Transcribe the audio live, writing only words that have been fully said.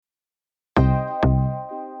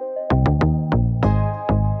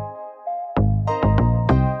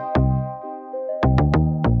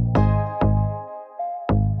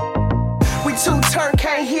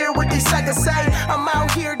can't hear what these suckers say. I'm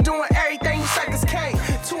out here doing everything you suckers can't.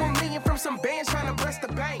 2 million from some bands trying to bless the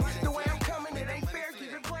bank. The way I'm coming, it ain't fair.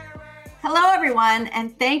 Keep it playing right. Hello, everyone,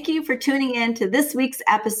 and thank you for tuning in to this week's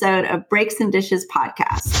episode of Breaks and Dishes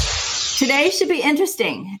podcast. Today should be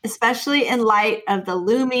interesting, especially in light of the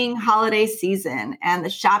looming holiday season and the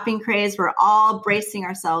shopping craze we're all bracing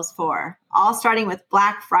ourselves for, all starting with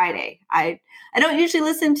Black Friday. I don't usually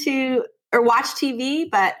listen to or watch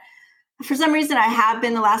TV, but for some reason I have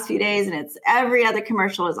been the last few days, and it's every other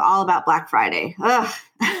commercial is all about Black Friday. Ugh.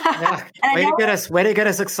 Yeah. Way to get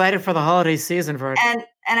us excited for the holiday season, Vert. And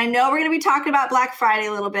I know we're going to be talking about Black Friday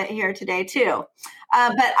a little bit here today too.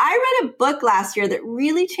 But I read a book last year that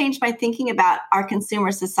really changed my thinking about our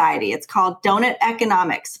consumer society. It's called Donut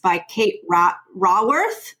Economics by Kate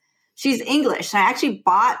Raworth. She's English. And I actually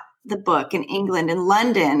bought the book in England, in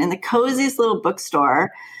London, in the coziest little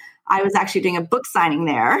bookstore. I was actually doing a book signing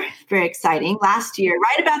there. Very exciting. Last year,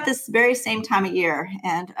 right about this very same time of year.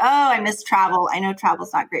 And I miss travel. I know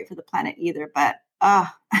travel's not great for the planet either, but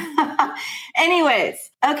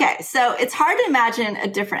anyways. Okay. So it's hard to imagine a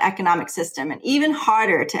different economic system and even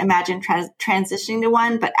harder to imagine transitioning to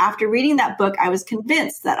one. But after reading that book, I was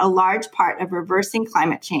convinced that a large part of reversing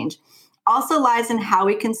climate change also lies in how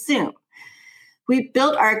we consume. We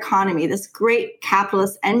built our economy, this great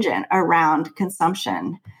capitalist engine around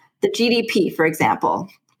consumption. The GDP, for example,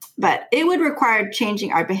 but it would require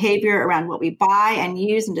changing our behavior around what we buy and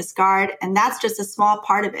use and discard. And that's just a small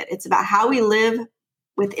part of it. It's about how we live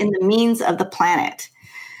within the means of the planet.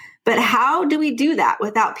 But how do we do that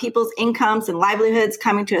without people's incomes and livelihoods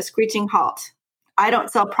coming to a screeching halt? I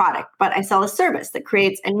don't sell product, but I sell a service that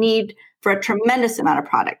creates a need for a tremendous amount of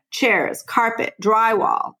product: chairs, carpet,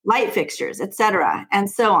 drywall, light fixtures, etc., and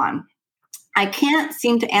so on. I can't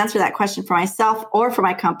seem to answer that question for myself or for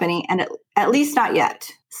my company, and at least not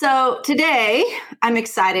yet. So today, I'm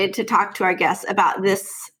excited to talk to our guests about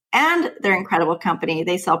this and their incredible company.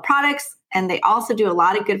 They sell products, and they also do a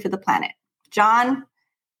lot of good for the planet. John,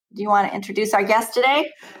 do you want to introduce our guest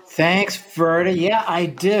today? Thanks, Verda. Yeah, I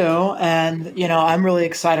do. And, I'm really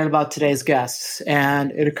excited about today's guests.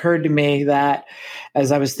 And it occurred to me that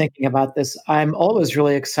as I was thinking about this, I'm always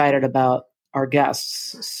really excited about our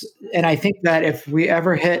guests. And I think that if we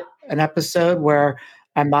ever hit an episode where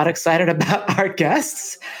I'm not excited about our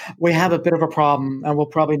guests, we have a bit of a problem, and we'll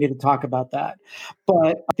probably need to talk about that.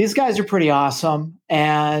 But these guys are pretty awesome.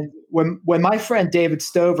 And when my friend David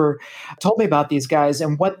Stover told me about these guys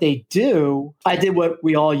and what they do, I did what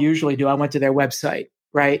we all usually do. I went to their website,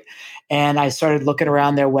 right? And I started looking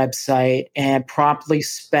around their website and promptly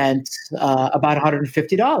spent about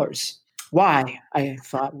 $150. Why? I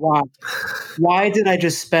thought, why? Why did I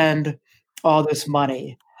just spend all this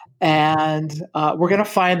money? And we're going to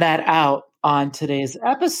find that out on today's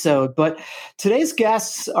episode. But today's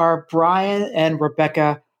guests are Bryan and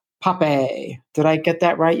Rebecca Pape. Did I get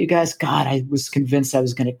that right, you guys? God, I was convinced I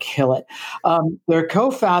was going to kill it. They're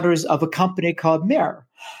co-founders of a company called MIIR.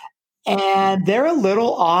 And they're a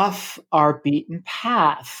little off our beaten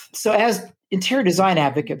path. So as interior design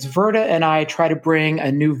advocates, Verda and I try to bring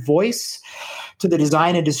a new voice to the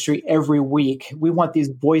design industry every week. We want these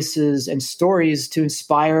voices and stories to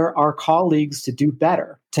inspire our colleagues to do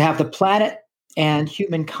better, to have the planet and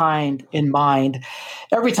humankind in mind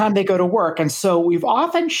every time they go to work. And so we've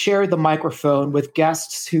often shared the microphone with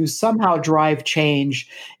guests who somehow drive change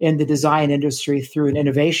in the design industry through an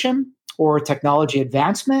innovation or technology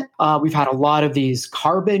advancement. We've had a lot of these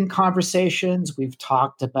carbon conversations. We've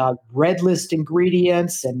talked about red list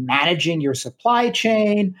ingredients and managing your supply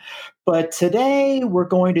chain. But today we're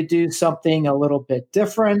going to do something a little bit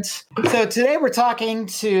different. So today we're talking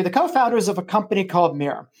to the co-founders of a company called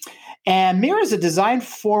MIIR. And MIIR is a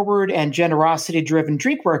design-forward and generosity-driven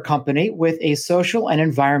drinkware company with a social and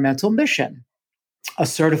environmental mission. A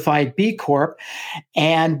certified B Corp,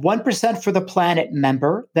 and 1% for the Planet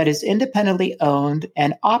member that is independently owned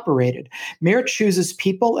and operated. MIIR chooses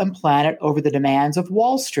people and planet over the demands of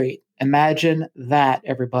Wall Street. Imagine that,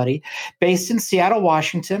 everybody. Based in Seattle,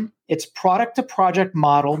 Washington, its product-to-project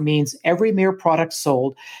model means every MIIR product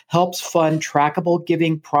sold helps fund trackable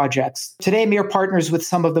giving projects. Today, MIIR partners with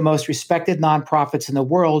some of the most respected nonprofits in the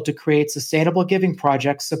world to create sustainable giving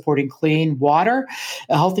projects supporting clean water,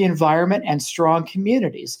 a healthy environment, and strong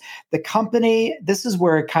communities. The company, this is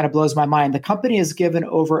where it kind of blows my mind, the company has given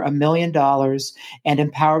over $1 million and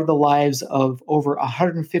empowered the lives of over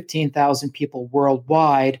 115,000 people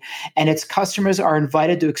worldwide. And its customers are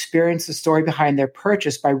invited to experience the story behind their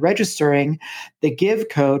purchase by registering the give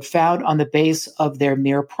code found on the base of their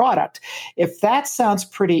MIIR product. If that sounds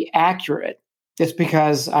pretty accurate, It's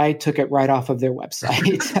because I took it right off of their website.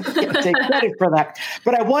 I can't take credit for that.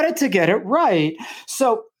 But I wanted to get it right.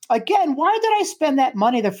 So again, why did I spend that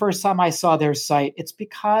money the first time I saw their site? It's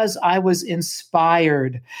because I was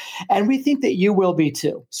inspired. And we think that you will be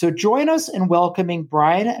too. So join us in welcoming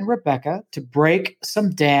Bryan and Rebecca to break some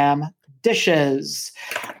damn dishes.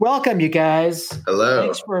 Welcome, you guys.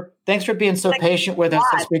 Hello. Thanks for being so patient with us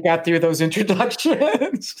as we got through those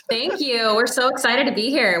introductions. Thank you. We're so excited to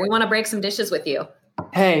be here. We want to break some dishes with you.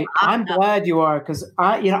 Hey, I'm glad you are, because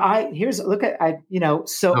I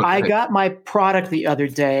got my product the other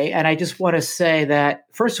day, and I just want to say that,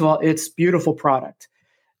 first of all, it's beautiful product.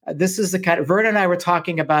 This is the kind of, Verna and I were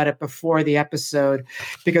talking about it before the episode,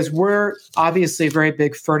 because we're obviously very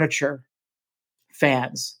big furniture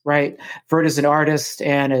fans, right? Vert is an artist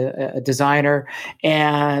and a designer.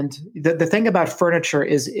 And the thing about furniture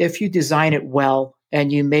is if you design it well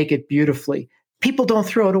and you make it beautifully, people don't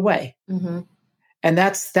throw it away. Mm-hmm. And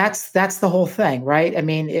that's the whole thing, right? I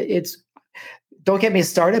mean, it's, don't get me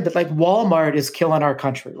started, but like Walmart is killing our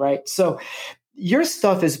country, right? So your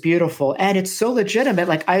stuff is beautiful and it's so legitimate.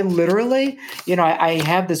 Like I literally, I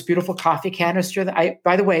have this beautiful coffee canister that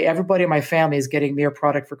by the way, everybody in my family is getting MIIR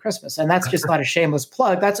product for Christmas. And that's just not a shameless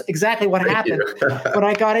plug. That's exactly what happened when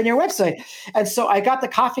I got in your website. And so I got the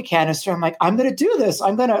coffee canister. I'm like, I'm going to do this.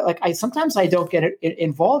 Sometimes I don't get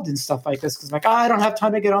involved in stuff like this because I'm like, I don't have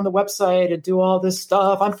time to get on the website and do all this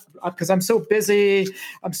stuff. Because I'm so busy.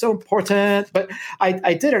 I'm so important. But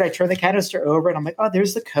I did it. I turned the canister over and I'm like, oh,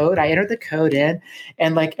 there's the code. I entered the code in.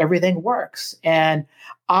 And like everything works. And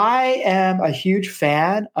I am a huge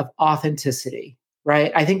fan of authenticity, right?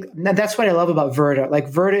 I think that's what I love about Verta. Like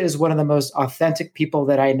Verta is one of the most authentic people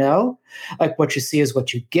that I know. Like what you see is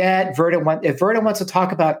what you get. If Verta wants to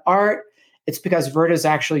talk about art, it's because Verta is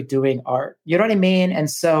actually doing art. You know what I mean? And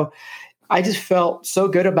so I just felt so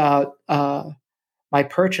good about my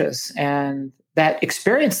purchase and that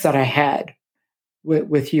experience that I had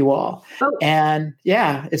with you all. And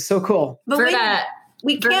yeah, it's so cool. But Verta,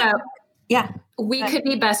 we can't. Yeah. We could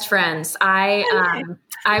be best friends. I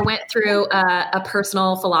went through a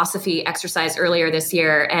personal philosophy exercise earlier this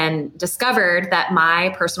year and discovered that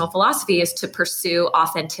my personal philosophy is to pursue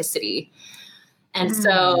authenticity. And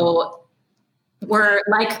so we're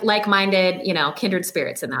like-minded, kindred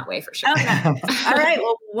spirits in that way for sure. Okay. All right.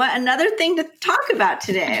 Well, another thing to talk about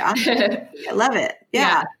today. I love it.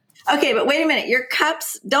 Yeah. Okay, but wait a minute. Your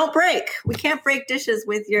cups don't break. We can't break dishes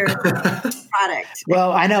with your product.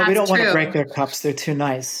 Well, I know we don't want to break their cups. They're too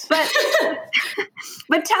nice.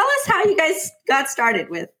 But tell us how you guys got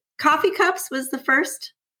started with coffee cups was the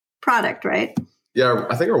first product, right? Yeah,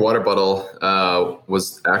 I think our water bottle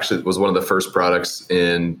was one of the first products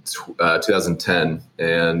in 2010.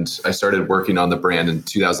 And I started working on the brand in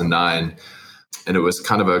 2009. And it was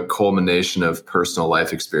kind of a culmination of personal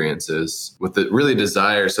life experiences with the really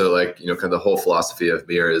desire. So kind of the whole philosophy of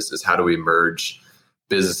MIIR is how do we merge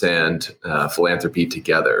business and philanthropy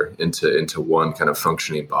together into one kind of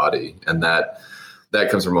functioning body. And that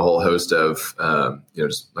comes from a whole host of,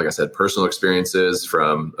 just like I said, personal experiences,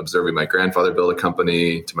 from observing my grandfather build a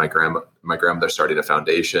company to my grandmother starting a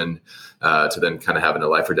foundation, to then kind of having a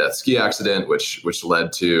life or death ski accident, which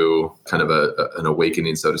led to kind of an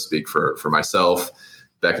awakening, so to speak, for myself.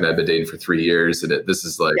 Beck and I have been dating for 3 years, and this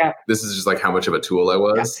is just like how much of a tool I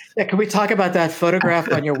was. Yeah. Can we talk about that photograph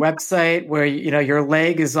on your website where your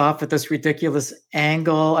leg is off at this ridiculous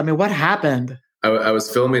angle? I mean, what happened? I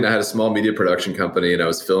was filming. I had a small media production company, and I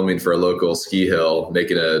was filming for a local ski hill,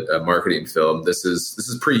 making a marketing film. This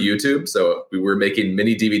is pre-YouTube, so we were making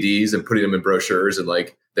mini DVDs and putting them in brochures, and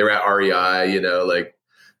like they were at REI,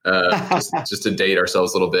 just to date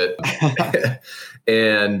ourselves a little bit.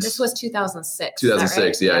 And this was 2006.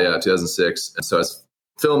 2006, right? yeah, 2006. And so I was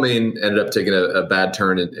filming, ended up taking a bad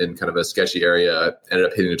turn in kind of a sketchy area, ended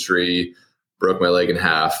up hitting a tree, broke my leg in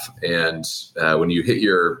half. And when you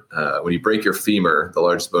break your femur, the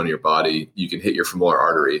largest bone in your body, you can hit your femoral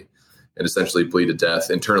artery and essentially bleed to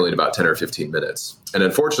death internally in about 10 or 15 minutes. And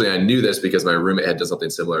unfortunately, I knew this because my roommate had done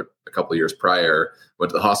something similar a couple of years prior.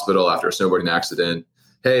 Went to the hospital after a snowboarding accident.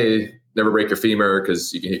 Hey, never break your femur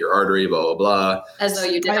because you can hit your artery, blah, blah, blah. As though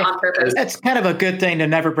you did it on purpose. That's kind of a good thing to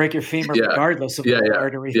never break your femur regardless of the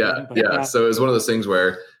artery. Yeah. So it was one of those things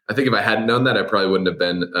where I think if I hadn't known that, I probably wouldn't have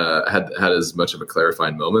been had as much of a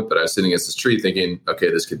clarifying moment. But I was sitting against this tree thinking,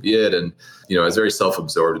 okay, this could be it. And, I was very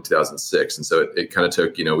self-absorbed in 2006. And so it kind of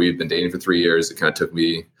took, we'd been dating for 3 years. It kind of took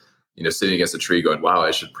me, sitting against a tree going, wow,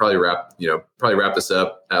 I should probably wrap this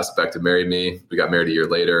up, ask Beck to marry me. We got married a year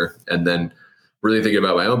later. And then really thinking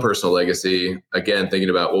about my own personal legacy, again, thinking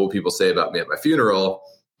about what will people say about me at my funeral,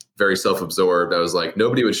 very self-absorbed. I was like,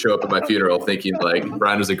 nobody would show up at my funeral thinking like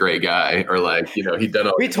Bryan was a great guy or like, he'd done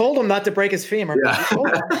all. We told him not to break his femur. Yeah.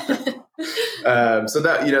 So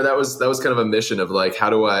that, that was kind of a mission of like,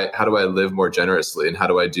 how do I live more generously and how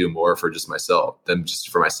do I do more for just myself than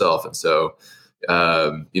just for myself? And so,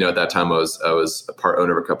 at that time I was a part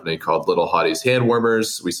owner of a company called Little Hottie's Hand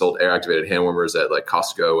Warmers. We sold air activated hand warmers at like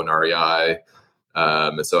Costco and REI.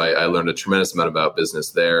 And so I learned a tremendous amount about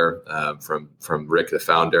business there, from Rick, the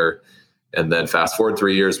founder. And then fast forward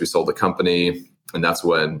 3 years, we sold the company. And that's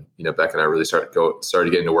when, Beck and I really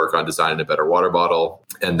started getting to work on designing a better water bottle.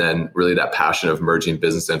 And then really that passion of merging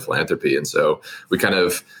business and philanthropy. And so we kind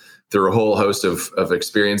of, through a whole host of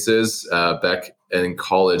experiences, Beck in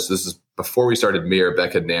college, this is before we started MIIR,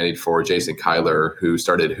 Beck had nannied for Jason Kyler, who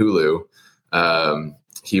started Hulu.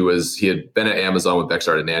 He had been at Amazon when Beck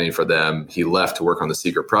started nannying for them. He left to work on the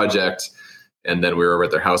secret project. And then we were over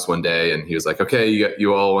at their house one day and he was like, okay,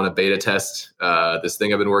 you all want to beta test this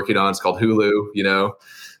thing I've been working on. It's called Hulu,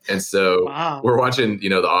 And so We're watching,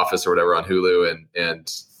 The Office or whatever on Hulu.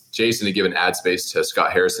 And Jason had given ad space to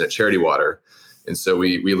Scott Harrison at Charity Water. And so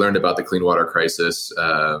we learned about the clean water crisis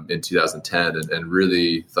in 2010 and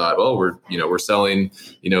really thought, well, we're selling,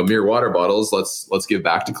 MIIR water bottles. Let's give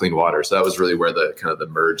back to clean water. So that was really where the kind of the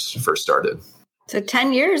merge first started. So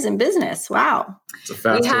 10 years in business. Wow. It's a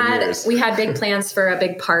fast 10 years. We had big plans for a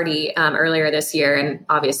big party earlier this year, and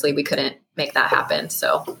obviously we couldn't make that happen.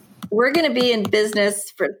 So we're going to be in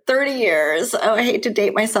business for 30 years. Oh, I hate to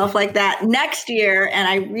date myself like that next year. And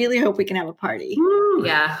I really hope we can have a party.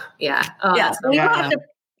 Yeah. Oh, yeah.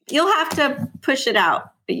 You'll have to push it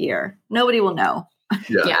out a year. Nobody will know.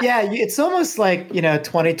 Yeah. It's almost like,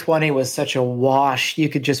 2020 was such a wash. You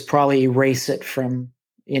could just probably erase it from,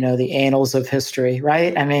 the annals of history,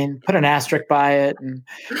 right? I mean, put an asterisk by it and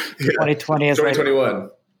 2020 is 2021. Right.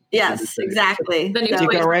 Yes, exactly. The new you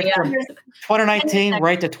go right from 2019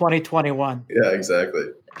 right to 2021. Yeah, exactly.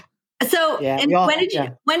 So when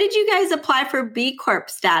did you guys apply for B Corp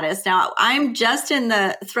status? Now, I'm just in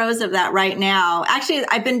the throes of that right now. Actually,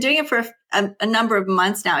 I've been doing it for a number of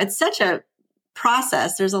months now. It's such a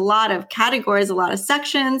process. There's a lot of categories, a lot of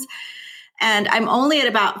sections. And I'm only at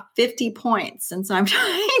about 50 points. And so I'm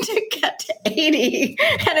trying to get to 80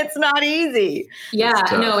 and it's not easy. Yeah,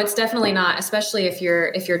 no, it's definitely not, especially if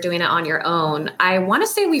you're doing it on your own. I want to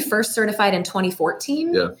say we first certified in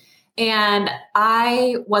 2014. Yeah. And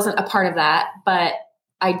I wasn't a part of that, but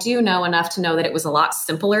I do know enough to know that it was a lot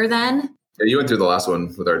simpler then. Yeah, you went through the last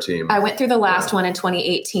one with our team. I went through the last one in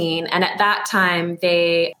 2018. And at that time,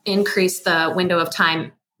 they increased the window of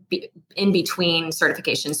time in between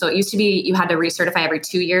certifications. So it used to be you had to recertify every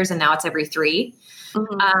 2 years and now it's every 3.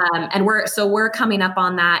 Mm-hmm. And we're coming up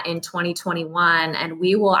on that in 2021 and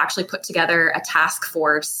we will actually put together a task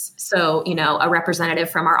force. So, a representative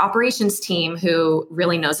from our operations team who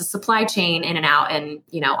really knows the supply chain in and out and,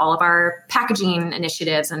 all of our packaging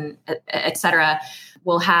initiatives and et cetera,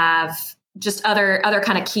 will have just other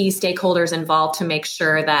kind of key stakeholders involved to make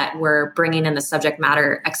sure that we're bringing in the subject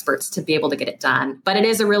matter experts to be able to get it done. But it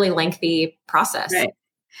is a really lengthy process. Right.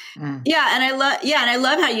 Mm. Yeah. And I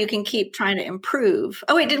love how you can keep trying to improve.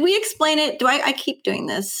 Oh, wait, did we explain it? I keep doing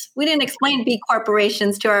this? We didn't explain B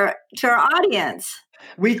corporations to our audience.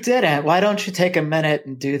 We didn't. Why don't you take a minute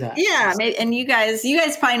and do that? Yeah. Maybe, and you guys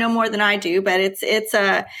probably know more than I do, but it's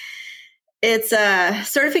a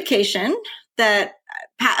certification that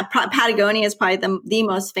Patagonia is probably the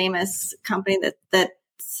most famous company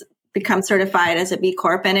that's become certified as a B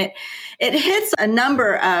Corp. And it hits a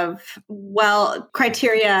number of,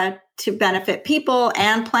 criteria to benefit people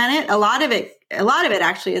and planet. A lot of it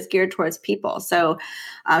actually is geared towards people. So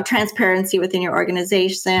transparency within your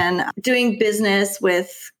organization, doing business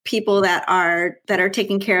with people that are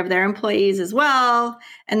taking care of their employees as well.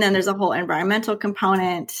 And then there's a whole environmental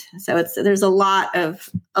component. So there's a lot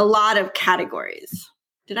of categories.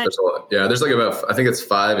 There's a lot. Yeah, there's like I think it's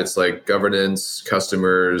 5. It's like governance,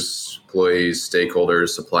 customers, employees, stakeholders,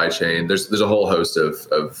 supply chain. There's a whole host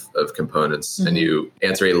of components, mm-hmm. and you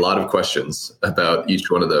answer a lot of questions about each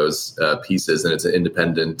one of those pieces. And it's an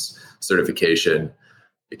independent certification.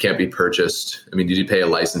 It can't be purchased. I mean, you do pay a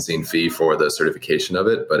licensing fee for the certification of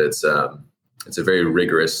it, but it's a very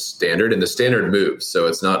rigorous standard, and the standard moves. So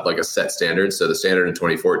it's not like a set standard. So the standard in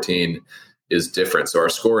 2014 is different. So our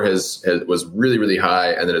score was really, really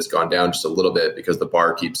high, and then it's gone down just a little bit because the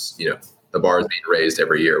bar keeps, the bar is being raised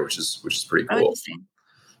every year, which is pretty cool. Interesting.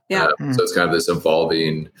 Yeah. So it's kind of this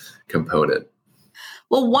evolving component.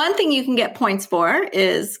 Well, one thing you can get points for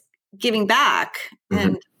is giving back,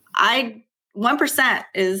 mm-hmm. and 1%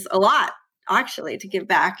 is a lot. actually to give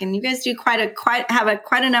back. And you guys do quite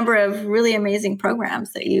a number of really amazing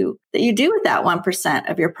programs that you do with that 1%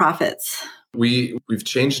 of your profits. We've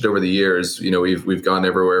changed over the years. We've gone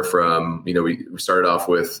everywhere from, we started off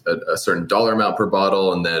with a certain dollar amount per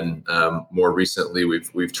bottle. And then more recently,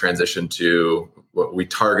 we've transitioned to what we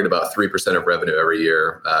target about 3% of revenue every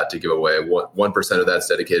year to give away. 1% of that's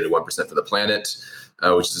dedicated to 1% for the planet,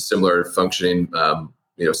 which is a similar functioning,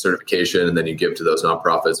 certification. And then you give to those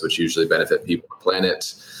nonprofits, which usually benefit people on the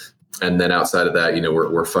planet. And then outside of that,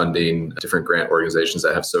 we're funding different grant organizations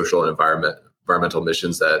that have social and environmental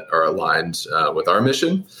missions that are aligned with our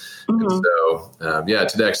mission. Mm-hmm. And so,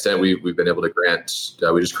 to that extent, we've been able to grant,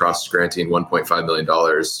 we just crossed granting $1.5 million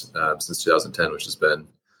since 2010,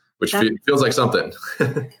 which feels like something.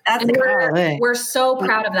 We're so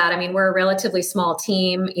proud of that. I mean, we're a relatively small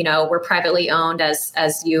team. We're privately owned,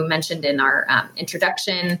 as you mentioned in our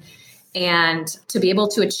introduction. And to be able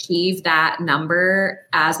to achieve that number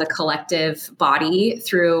as a collective body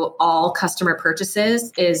through all customer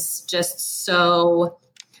purchases is just so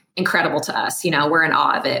incredible to us. We're in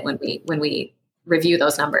awe of it when we review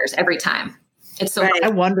those numbers every time. It's so. I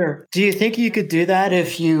wonder, do you think you could do that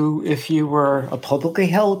if you were a publicly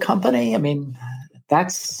held company? I mean, I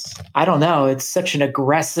don't know. It's such an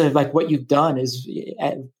aggressive, like what you've done is,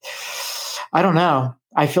 I don't know.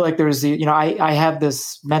 I feel like there's I have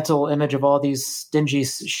this mental image of all these stingy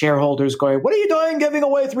shareholders going, "What are you doing giving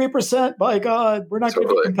away 3%? By God, we're not going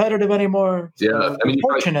to be competitive anymore." Yeah. So, I mean,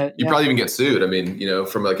 you probably even get sued. I mean,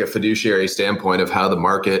 from like a fiduciary standpoint of how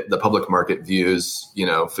the public market views,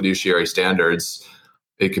 fiduciary standards,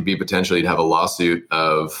 it could be potentially to have a lawsuit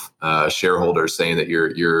of shareholders saying that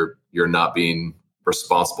you're not being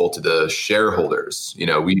responsible to the shareholders. We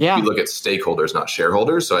look at stakeholders, not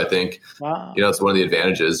shareholders. So I think, it's one of the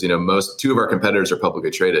advantages. Two of our competitors are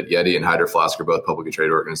publicly traded. Yeti and Hydro Flask are both publicly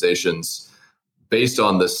traded organizations. Based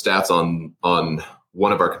on the stats on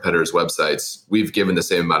one of our competitors' websites, we've given the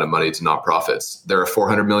same amount of money to nonprofits. They're a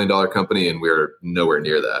 $400 million company, and we're nowhere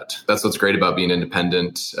near that. That's what's great about being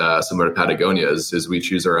independent, similar to Patagonia, is we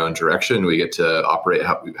choose our own direction. We get to operate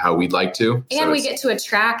how we'd like to. And we get to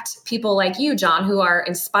attract people like you, John, who are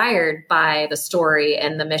inspired by the story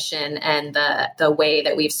and the mission and the way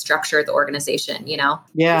that we've structured the organization, Yeah.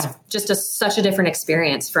 It's just such a different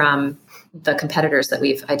experience from the competitors that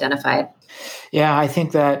we've identified. Yeah, I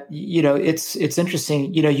think that, it's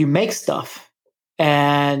interesting. You make stuff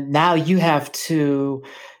and now you have to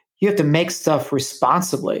make stuff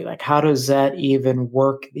responsibly. Like, how does that even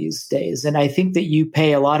work these days? And I think that you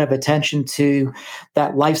pay a lot of attention to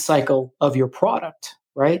that life cycle of your product,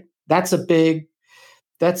 right? You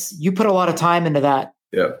put a lot of time into that.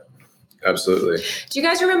 Yeah. Absolutely. Do you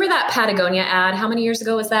guys remember that Patagonia ad? How many years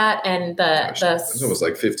ago was that? And it was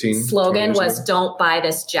like 15. Slogan was "Don't buy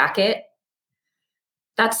this jacket."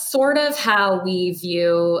 That's sort of how we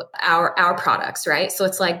view our products, right? So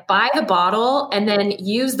it's like, buy the bottle and then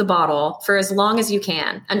use the bottle for as long as you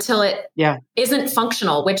can until it isn't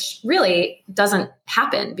functional, which really doesn't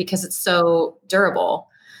happen because it's so durable.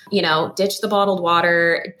 Ditch the bottled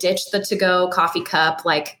water, ditch the to-go coffee cup,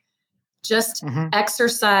 just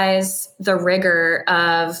exercise the rigor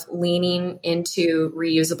of leaning into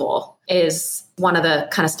reusable is one of the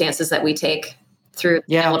kind of stances that we take through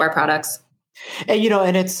all of our products. And,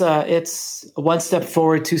 and it's one step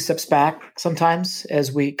forward, two steps back sometimes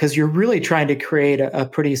because you're really trying to create a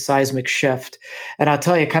pretty seismic shift. And I'll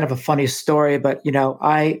tell you kind of a funny story, but,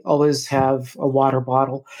 I always have a water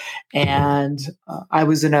bottle, and I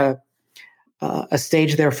was in a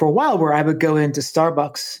stage there for a while where I would go into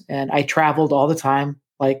Starbucks, and I traveled all the time,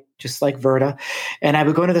 just like Verda. And I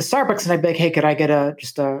would go into the Starbucks and I'd be like, "Hey, could I get a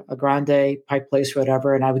grande pike place or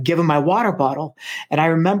whatever?" And I would give him my water bottle. And I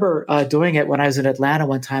remember doing it when I was in Atlanta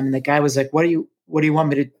one time. And the guy was like, what do you want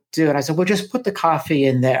me to do? And I said, "Well, just put the coffee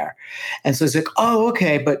in there." And so he's like, "Oh,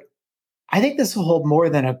 okay. But I think this will hold more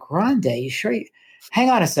than a grande. You sure?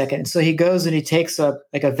 Hang on a second." And so he goes and he takes a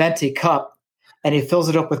venti cup and he fills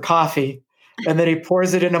it up with coffee. And then he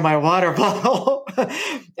pours it into my water bottle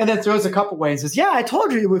and then throws a cup away and says, "Yeah, I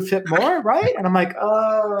told you it would fit more, right?" And I'm like,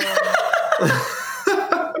 "Oh,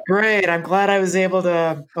 great. I'm glad I was able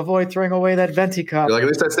to avoid throwing away that venti cup." You're like, at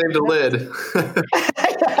least I saved a lid.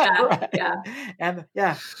 Yeah. And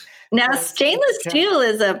Now, stainless steel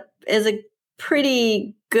is a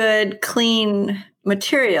pretty good, clean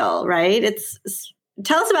material, right?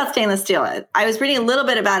 Tell us about stainless steel. I was reading a little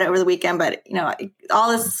bit about it over the weekend, but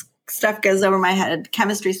all this stuff goes over my head.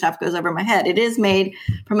 Chemistry stuff goes over my head. It is made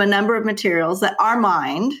from a number of materials that are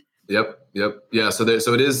mined. Yep. Yeah. So there is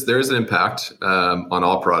an impact on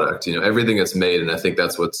all product. Everything that's made, and I think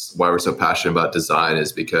that's why we're so passionate about design,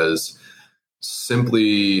 is because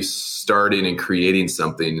simply starting and creating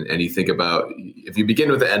something, and you think about, if you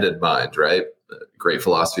begin with the end in mind, right? Great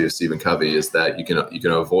philosophy of Stephen Covey is that you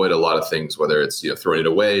can avoid a lot of things, whether it's throwing it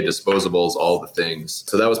away, disposables, all the things.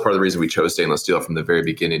 So that was part of the reason we chose stainless steel from the very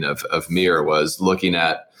beginning of MIIR, was looking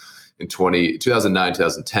at in 2009,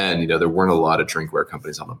 2010, there weren't a lot of drinkware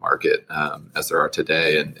companies on the market as there are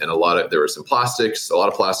today. And there were some plastics, a lot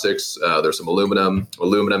of plastics. There's some aluminum.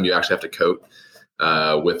 Aluminum, you actually have to coat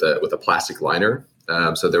with a plastic liner.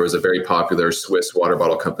 So there was a very popular Swiss water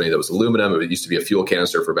bottle company that was aluminum. It used to be a fuel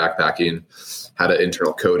canister for backpacking, had an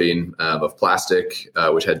internal coating of plastic,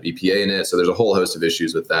 which had BPA in it. So there's a whole host of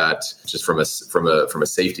issues with that, just from a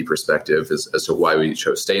safety perspective, as to why we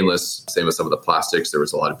chose stainless. Same with some of the plastics. There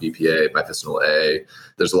was a lot of BPA, bisphenol A.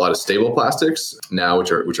 There's a lot of stable plastics now,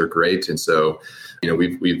 which are great. And so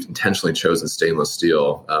we've intentionally chosen stainless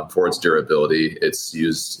steel for its durability. It's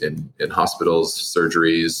used in hospitals,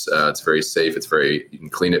 surgeries. It's very safe. You can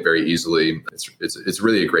clean it very easily. It's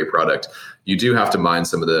really a great product. You do have to mind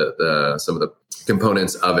some of the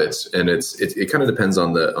components of it, and it kind of depends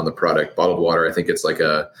on the product. Bottled water, I think it's like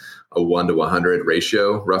a 1 to 100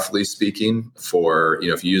 ratio, roughly speaking. For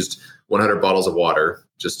if you used 100 bottles of water,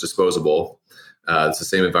 just disposable. It's the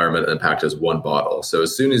same environmental impact as one bottle. So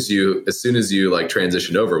as soon as you like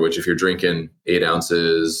transition over, which if you're drinking 8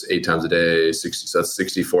 ounces 8 times a day, 60, so that's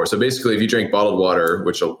 64. So basically, if you drink bottled water,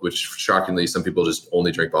 which shockingly some people just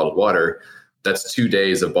only drink bottled water, that's 2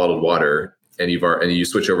 days of bottled water, and you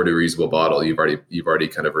switch over to a reusable bottle, you've already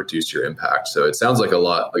kind of reduced your impact. So it sounds like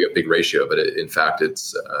a big ratio, but in fact it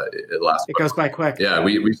lasts. It goes by quick. Yeah,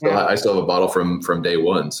 I still have a bottle from day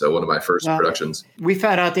one. So one of my first productions. We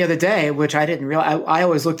found out the other day, which I didn't realize. I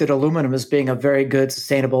always looked at aluminum as being a very good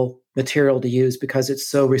sustainable material to use because it's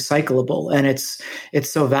so recyclable and it's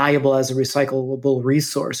so valuable as a recyclable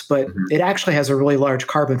resource, but it actually has a really large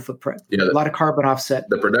carbon footprint. A lot of carbon offset.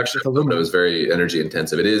 The production of aluminum is very energy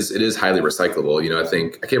intensive. It is highly recyclable. I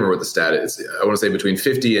can't remember what the stat is. I want to say between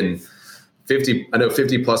 50 and 50. I know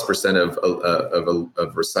 50+%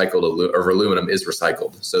 of recycled of aluminum is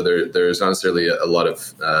recycled. So there's not necessarily a lot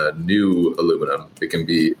of new aluminum. It can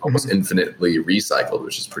be almost infinitely recycled,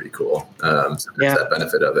 which is pretty cool. So there's that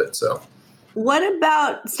benefit of it. So, what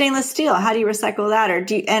about stainless steel? How do you recycle that,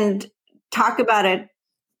 and talk about it?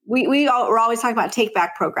 We're always talking about take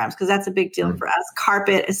back programs because that's a big deal for us.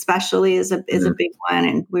 Carpet especially is a big one,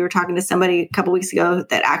 and we were talking to somebody a couple weeks ago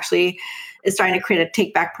that actually is starting to create a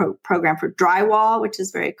take back program for drywall, which is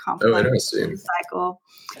very complex to recycle.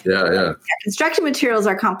 Yeah. Construction materials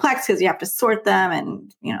are complex because you have to sort them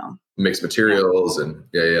and mix materials and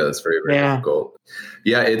that's very, very difficult.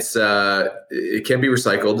 Yeah, it can be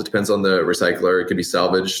recycled. It depends on the recycler. It can be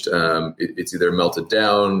salvaged. It's either melted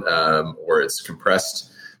down or it's compressed.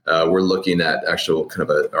 We're looking at actual kind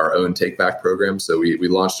of our own take back program. So we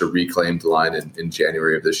launched a reclaimed line in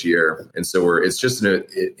January of this year. And so it's just in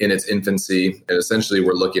its infancy. And essentially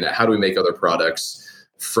we're looking at how do we make other products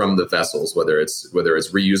from the vessels, whether it's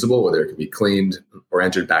reusable, whether it can be cleaned or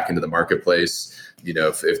entered back into the marketplace.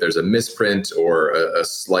 If there's a misprint or a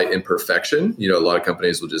slight imperfection, a lot of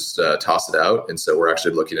companies will just toss it out. And so we're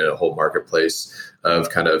actually looking at a whole marketplace of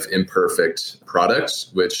kind of imperfect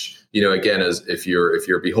products, which, again, as if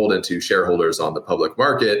you're beholden to shareholders on the public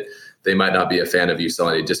market, they might not be a fan of you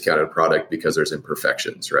selling a discounted product because there's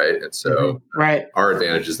imperfections, right? And so our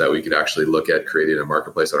advantage is that we could actually look at creating a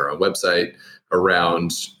marketplace on our own website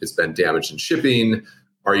around it's been damaged in shipping.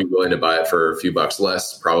 Are you willing to buy it for a few bucks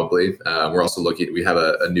less? Probably. We're also we have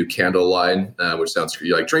a new candle line, which sounds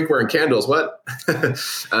like drinkware and candles. What?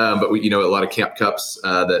 But we, a lot of camp cups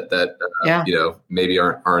that maybe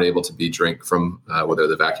aren't able to be drank from whether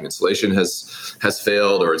the vacuum insulation has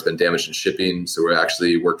failed or it's been damaged in shipping. So we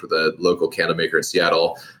actually worked with a local candle maker in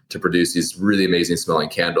Seattle to produce these really amazing smelling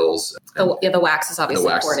candles. The wax is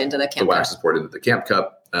obviously poured into the camp cup. The wax is poured into the camp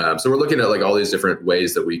cup. So we're looking at all these different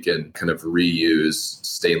ways that we can kind of reuse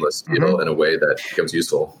stainless steel in a way that becomes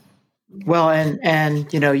useful. Well,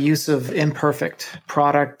 and use of imperfect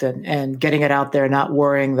product and getting it out there, not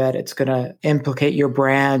worrying that it's going to implicate your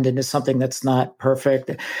brand into something that's not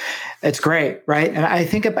perfect. It's great, right? And I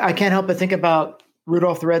can't help but think about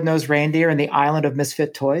Rudolph the Red-Nosed Reindeer and the Island of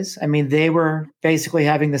Misfit Toys. I mean, they were basically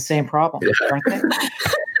having the same problem, aren't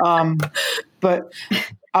they? But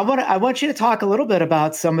I want you to talk a little bit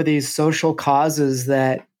about some of these social causes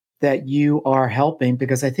that you are helping,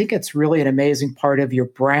 because I think it's really an amazing part of your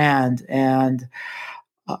brand. And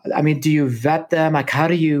do you vet them? Like, how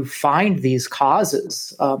do you find these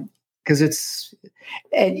causes? Because it's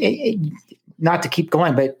not to keep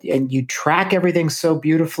going, and you track everything so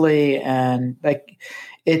beautifully, and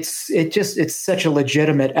it's such a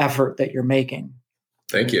legitimate effort that you're making.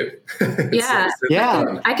 Thank you. Yeah.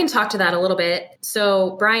 I can talk to that a little bit.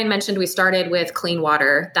 So Bryan mentioned we started with clean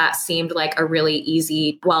water. That seemed like a really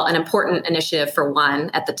easy, an important initiative for one.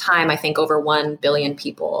 At the time, I think over 1 billion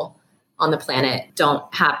people on the planet don't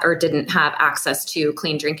have or didn't have access to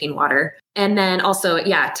clean drinking water. And then also,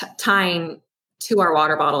 tying to our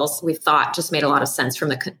water bottles, we thought just made a lot of sense from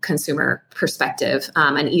the consumer perspective.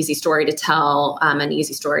 An easy story to tell, an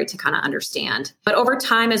easy story to kind of understand. But over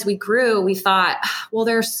time, as we grew, we thought,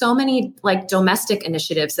 there are so many like domestic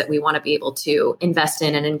initiatives that we want to be able to invest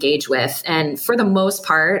in and engage with. And for the most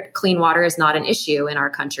part, clean water is not an issue in our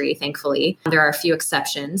country, thankfully. There are a few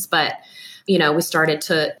exceptions, but we started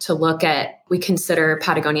to look at, we consider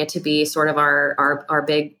Patagonia to be sort of our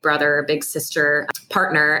big brother, big sister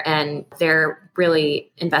partner, and they're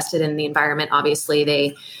really invested in the environment. Obviously,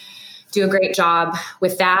 they do a great job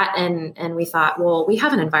with that. And we thought, we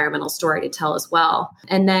have an environmental story to tell as well.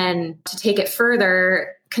 And then to take it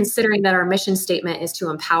further, considering that our mission statement is to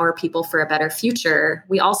empower people for a better future,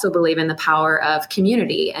 we also believe in the power of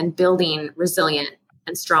community and building resilient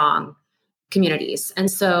and strong communities.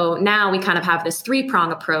 And so now we kind of have this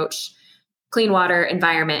 3-prong approach: clean water,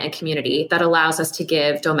 environment, and community, that allows us to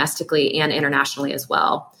give domestically and internationally as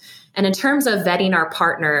well. And in terms of vetting our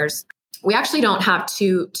partners, we actually don't have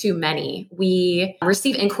too many. We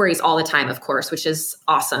receive inquiries all the time, of course, which is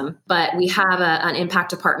awesome. But we have an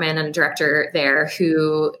impact department and a director there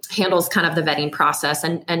who handles kind of the vetting process.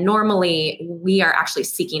 And normally we are actually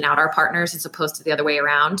seeking out our partners as opposed to the other way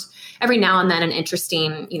around. Every now and then an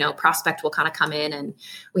interesting, prospect will kind of come in, and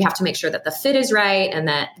we have to make sure that the fit is right and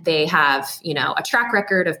that they have, a track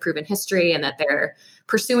record of proven history and that they're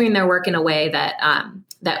pursuing their work in a way that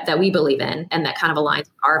that we believe in and that kind of aligns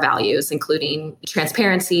with our values, including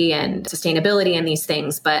transparency and sustainability and these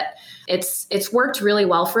things. But it's worked really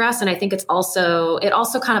well for us, and I think it also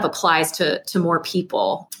kind of applies to more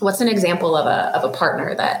people. What's an example of a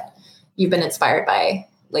partner that you've been inspired by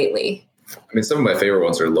lately? I mean, some of my favorite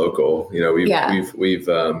ones are local. We've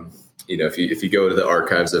if you go to the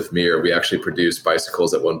archives of MIIR, we actually produced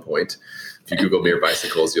bicycles at one point. If you Google MIIR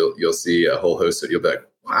bicycles, you'll see a whole host of it. You'll be like,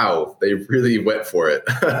 wow, they really went for it.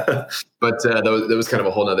 But that was kind of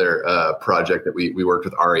a whole nother project that we worked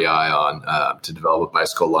with REI on to develop a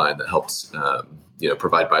bicycle line that helps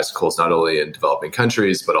provide bicycles not only in developing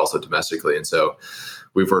countries, but also domestically. And so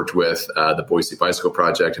we've worked with the Boise Bicycle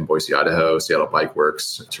Project in Boise, Idaho, Seattle Bike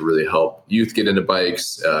Works to really help youth get into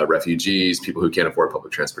bikes, refugees, people who can't afford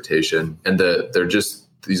public transportation. And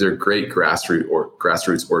these are great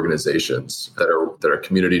grassroots organizations that are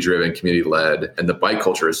community driven, community led. And the bike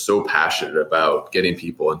culture is so passionate about getting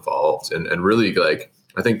people involved and really, like,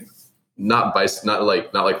 I think not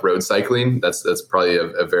like road cycling. That's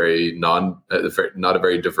probably not a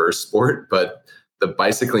very diverse sport, but the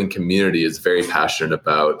bicycling community is very passionate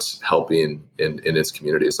about helping in its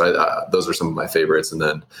community. So those are some of my favorites. And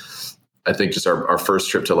then I think just our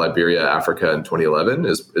first trip to Liberia, Africa in 2011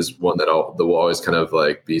 is one that will always kind of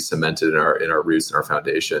like be cemented in our roots and our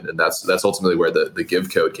foundation. And that's ultimately where the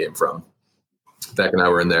Give Code came from. Beck and I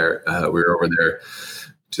were in there. We were over there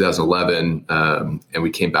 2011, and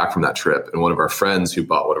we came back from that trip. And one of our friends who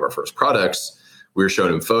bought one of our first products, we were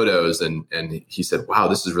showing him photos, and he said, wow,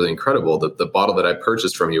 this is really incredible. The bottle that I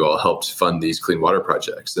purchased from you all helped fund these clean water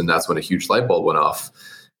projects. And that's when a huge light bulb went off,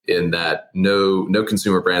 in that no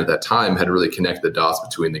consumer brand at that time had really connected the dots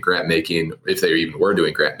between the grant making, if they even were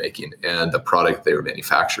doing grant making, and the product they were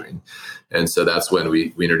manufacturing. And so that's when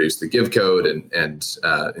we introduced the Give Code and in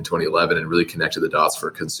 2011, and really connected the dots for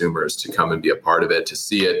consumers to come and be a part of it, to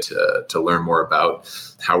see it, to learn more about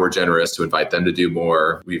how we're generous, to invite them to do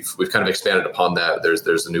more. We've kind of expanded upon that.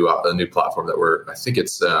 There's a new platform that I think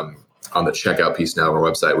it's on the checkout piece now of our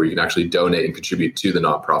website, where you can actually donate and contribute to the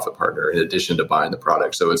nonprofit partner in addition to buying the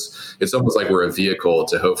product. So it's almost like we're a vehicle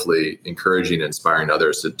to hopefully encouraging and inspiring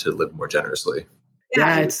others to live more generously.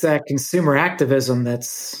 Yeah, it's that consumer activism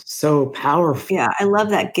that's so powerful. Yeah, I love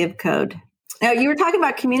that Give Code. Now, you were talking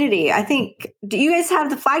about community. I think, do you guys have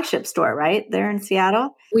the flagship store, right, there in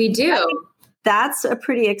Seattle? We do. That's a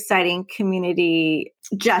pretty exciting community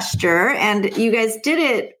gesture. And you guys did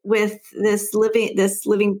it with this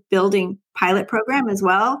living building pilot program as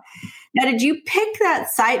well. Now, did you pick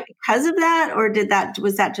that site because of that, or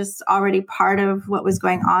was that just already part of what was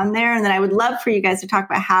going on there? And then I would love for you guys to talk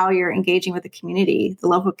about how you're engaging with the community, the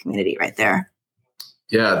local community right there.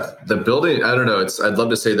 Yeah, the building, I don't know. I'd love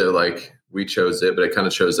to say that like we chose it, but it kind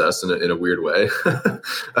of chose us in a weird way. It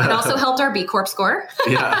also helped our B Corp score.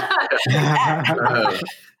 Yeah.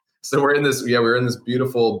 So we're in this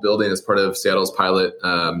beautiful building as part of Seattle's pilot,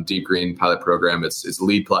 Deep Green pilot program. It's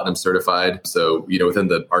LEED Platinum certified. So, within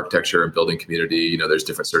the architecture and building community, there's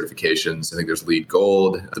different certifications. I think there's LEED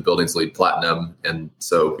Gold, the building's LEED Platinum. And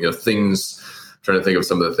so, things, trying to think of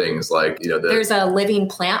some of the things like, there's a living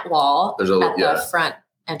plant wall at the front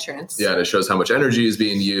entrance. Yeah, and it shows how much energy is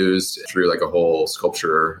being used through like a whole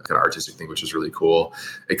sculpture kind of artistic thing, which is really cool.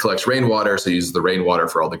 It collects rainwater, so it uses the rainwater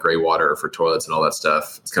for all the gray water for toilets and all that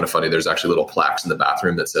stuff. It's kind of funny. There's actually little plaques in the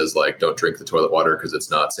bathroom that says like, don't drink the toilet water because it's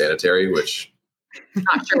not sanitary, which...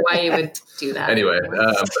 Not sure why you would do that. Anyway,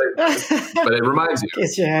 but it reminds you.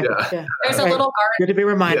 Yeah. There's a little garden. Good to be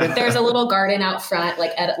reminded. Yeah. There's a little garden out front,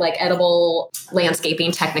 like edible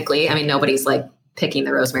landscaping. Technically, I mean, nobody's like picking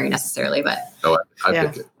the rosemary necessarily, but I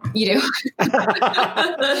pick it. You do.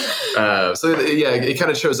 It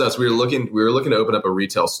kind of shows us we were looking to open up a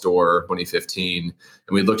retail store 2015, and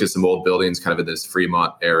we looked at some old buildings kind of in this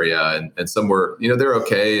Fremont area, and some were they're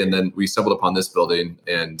okay, and then we stumbled upon this building,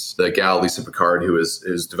 and the gal Lisa Picard, who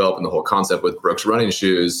is developing the whole concept with Brooks running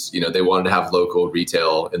shoes, they wanted to have local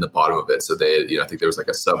retail in the bottom of it. So they I think there was like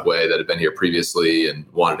a Subway that had been here previously and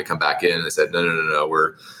wanted to come back in, and they said no,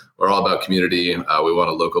 we're all about community. We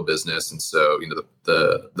want a local business. And so,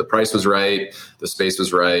 the price was right. The space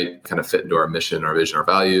was right, kind of fit into our mission, our vision, our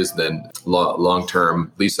values. And then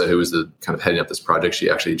long-term, Lisa, who was the kind of heading up this project,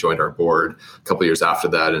 she actually joined our board a couple of years after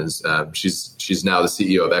that. And she's now the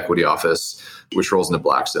CEO of Equity Office, which rolls into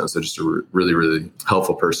Blackstone. So just a really, really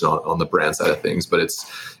helpful person on the brand side of things. But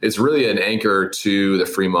it's really an anchor to the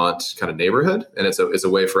Fremont kind of neighborhood. And it's a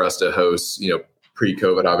way for us to host,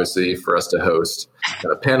 pre-COVID, obviously, for us to host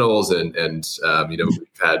panels and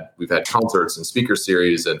we've had concerts and speaker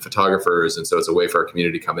series and photographers, and so it's a way for our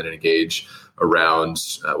community to come in and engage around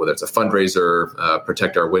whether it's a fundraiser,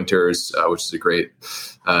 Protect Our Winters, which is a great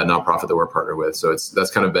nonprofit that we're partnered with. So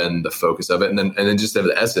that's kind of been the focus of it, and then just in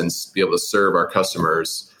the essence, be able to serve our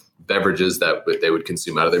customers beverages that they would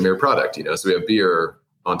consume out of their MIIR product. So we have beer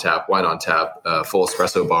on tap, wine on tap, full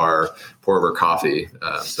espresso bar, pour over coffee.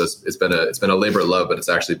 So it's been a labor of love, but it's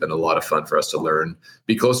actually been a lot of fun for us to learn,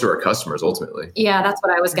 be close to our customers ultimately. Yeah, that's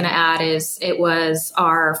what I was going to add. Is it was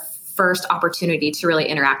our first opportunity to really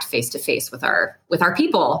interact face to face with our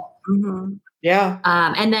people. Mm-hmm. Yeah.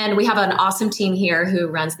 And then we have an awesome team here who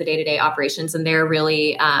runs the day-to-day operations, and they're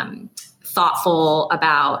really thoughtful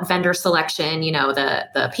about vendor selection.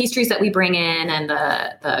 The pastries that we bring in and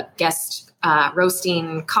the guest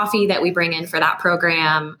roasting coffee that we bring in for that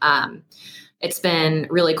program. It's been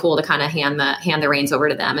really cool to kind of hand the reins over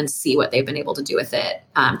to them and see what they've been able to do with it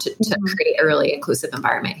to create a really inclusive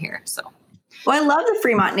environment here. So, well, I love the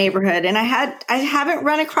Fremont neighborhood, and I haven't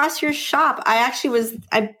run across your shop. I actually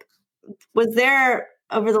was there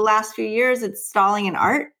over the last few years installing an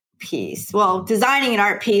art piece. Well, designing an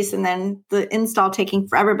art piece, and then the install taking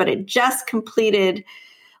forever, but it just completed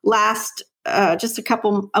just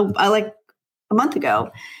a month ago.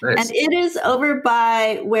 Nice. And it is over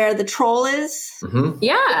by where the troll is. Mm-hmm.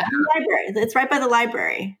 Yeah. The library. It's right by the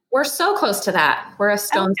library. We're so close to that. We're a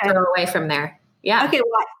stone's throw away from there. Yeah. Okay.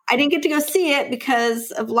 Well, I didn't get to go see it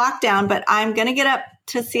because of lockdown, but I'm going to get up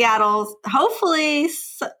to Seattle, hopefully,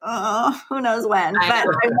 who knows when, but I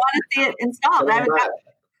want to see it installed. I haven't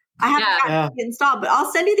gotten it installed, but I'll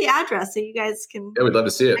send you the address so you guys can. Yeah, we'd love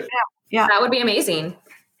to see it. Yeah. That would be amazing.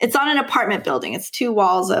 It's on an apartment building. It's two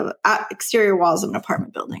exterior walls of an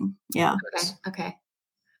apartment building. Yeah. Okay.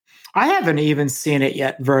 I haven't even seen it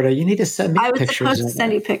yet, Verda. You need to send me pictures. I was supposed to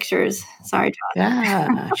send you pictures. Sorry, John.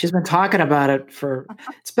 Yeah. She's been talking about it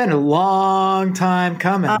it's been a long time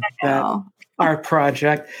coming, that art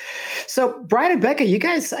project. So Bryan and Becca, you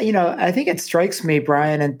guys, I think it strikes me,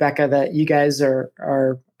 Bryan and Becca, that you guys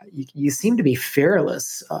are you seem to be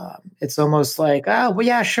fearless. It's almost like, oh, well,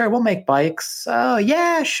 yeah, sure, we'll make bikes. Oh,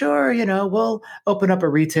 yeah, sure, we'll open up a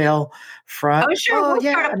retail front. Oh, sure, we'll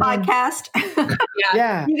start a podcast.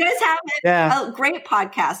 Yeah. You guys have a great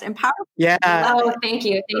podcast. Empower. Yeah. Oh, thank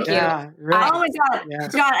you. Yeah, really. Oh, my God. Yeah.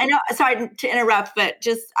 John, I know, sorry to interrupt, but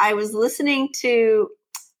I was listening to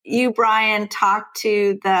you, Bryan, talk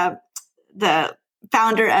to the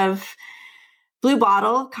founder of Blue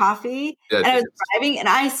Bottle Coffee. Yeah, and I was driving, and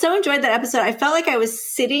I so enjoyed that episode. I felt like I was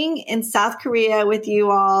sitting in South Korea with you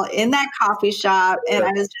all in that coffee shop, and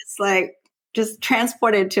I was just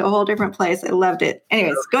transported to a whole different place. I loved it.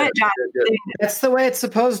 Anyways, go ahead, John. That's the way it's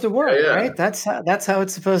supposed to work, right? That's how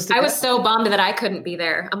it's supposed to. I was so bummed that I couldn't be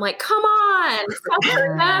there. I'm like, come on, South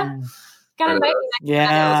Korea. Gotta invite me next time.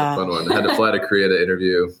 That was a fun one. I had to fly to Korea to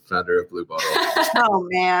interview founder of Blue Bottle. Oh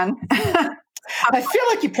man. I feel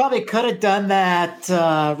like you probably could have done that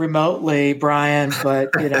remotely, Bryan,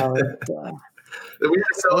 but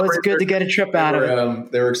Well, it's good to get a trip out of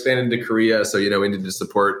it. They were expanding to Korea. So, we needed to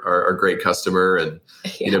support our great customer and,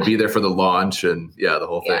 be there for the launch and the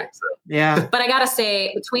whole thing. So. Yeah. But I got to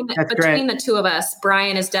say, between the two of us,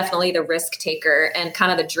 Bryan is definitely the risk taker and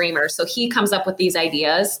kind of the dreamer. So he comes up with these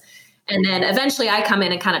ideas. And then eventually I come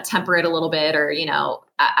in and kind of temper it a little bit, or,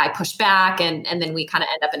 I push back and then we kind of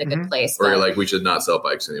end up in a good place. Or you're like, we should not sell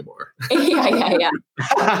bikes anymore. Yeah.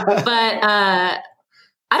 But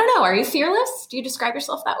I don't know. Are you fearless? Do you describe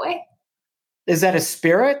yourself that way? Is that a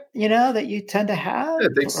spirit, that you tend to have?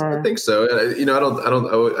 I think so.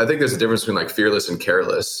 I think there's a difference between like fearless and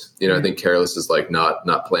careless. I think careless is like not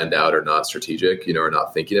planned out or not strategic, or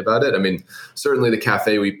not thinking about it. I mean, certainly the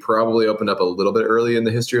cafe, we probably opened up a little bit early in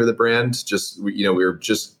the history of the brand. We were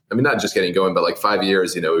just, not just getting going, but like 5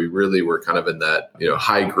 years, we really were kind of in that,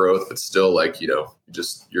 high growth, but still like,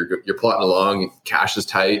 just you're plotting along, cash is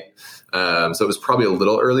tight. So it was probably a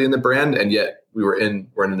little early in the brand, and yet we're in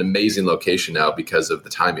an amazing location now because of the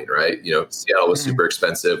timing, right? Seattle was super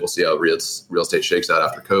expensive. We'll see how real estate shakes out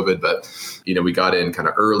after COVID, but we got in kind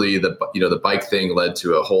of early. The bike thing led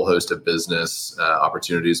to a whole host of business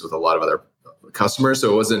opportunities with a lot of other customers.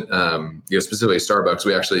 So it wasn't specifically Starbucks.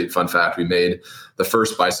 We actually, fun fact, we made the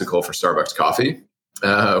first bicycle for Starbucks coffee,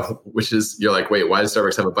 which is, you're like, wait, why does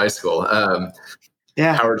Starbucks have a bicycle?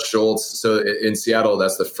 Howard Schultz. So in Seattle,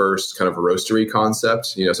 that's the first kind of roastery concept.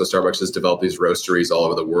 So Starbucks has developed these roasteries all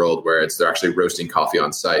over the world where they're actually roasting coffee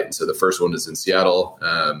on site. And so the first one is in Seattle,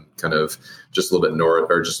 kind of just a little bit north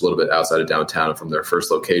or just a little bit outside of downtown from their first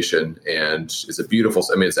location. And it's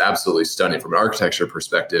it's absolutely stunning from an architecture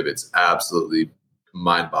perspective. It's absolutely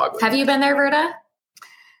mind-boggling. Have you been there, Verda?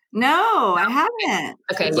 No, I haven't.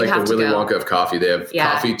 Okay, it's you like have the to Willy go. Wonka of coffee. They have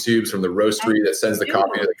coffee tubes from the roastery that sends the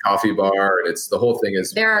coffee to the coffee bar, and it's the whole thing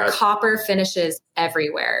is. There are copper finishes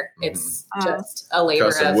everywhere. It's just a labor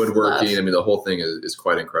custom of woodworking. love. The whole thing is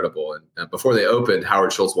quite incredible. And before they opened,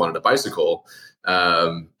 Howard Schultz wanted a bicycle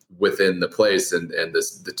within the place, and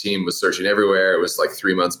the team was searching everywhere. It was like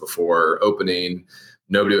 3 months before opening.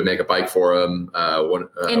 Nobody would make a bike for him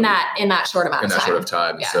in that short amount of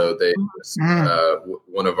time. Yeah. So they,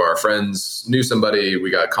 one of our friends knew somebody.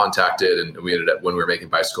 We got contacted, and we ended up, when we were making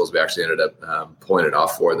bicycles, we actually ended up pulling it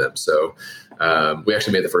off for them. So we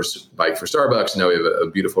actually made the first bike for Starbucks. Now we have a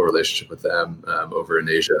beautiful relationship with them over in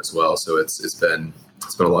Asia as well. So it's been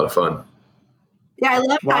a lot of fun. Yeah, I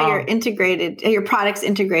love how you're integrated. Your product's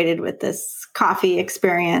integrated with this coffee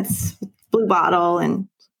experience, Blue Bottle, and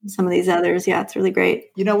some of these others. Yeah, it's really great.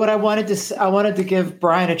 What I wanted to give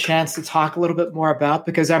Bryan a chance to talk a little bit more about,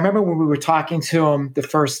 because I remember when we were talking to him the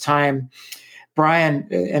first time, Bryan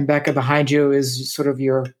and Becca, behind you is sort of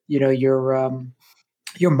your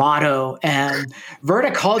motto, and Verda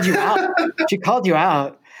called you out. She called you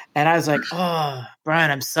out, and I was like, oh, Bryan,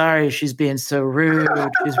 I'm sorry. She's being so rude.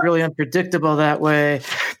 She's really unpredictable that way.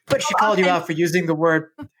 But she called you out for using the word.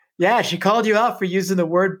 Yeah, she called you out for using the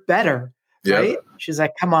word better. Right? Yep. She's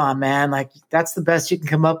like, come on, man. Like, that's the best you can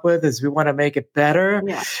come up with, is we want to make it better.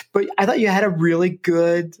 Yeah. But I thought you had a really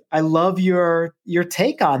good, I love your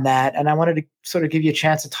take on that. And I wanted to sort of give you a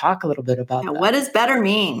chance to talk a little bit about that. What does better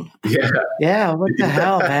mean? Yeah. What the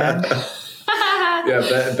hell, man?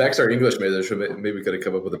 Beck's our English major, so maybe we could have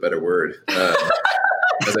come up with a better word. As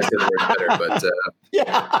I said the word better, but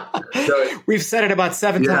so we've said it about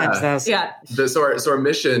 7 times now. Yeah. So our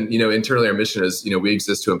mission, internally, our mission is, we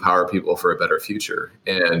exist to empower people for a better future,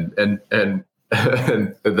 and the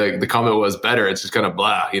comment was better. It's just kind of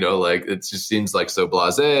blah, like it just seems like so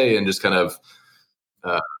blasé and just kind of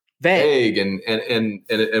vague. And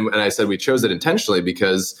I said we chose it intentionally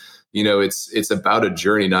because it's about a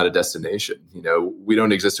journey, not a destination. We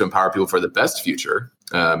don't exist to empower people for the best future.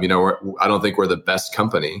 I don't think we're the best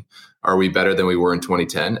company. Are we better than we were in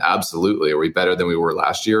 2010? Absolutely. Are we better than we were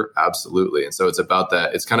last year? Absolutely. And so it's about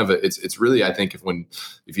that. It's kind of it's really, I think if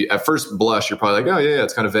you at first blush, you're probably like, oh yeah,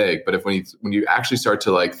 it's kind of vague. But when you actually start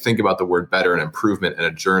to like think about the word better and improvement and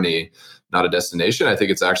a journey, not a destination, I think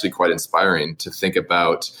it's actually quite inspiring to think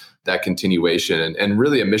about that continuation, and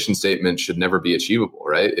really a mission statement should never be achievable,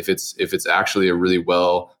 right? If it's actually a really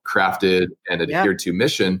well crafted and adhered to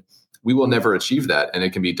mission, we will never achieve that. And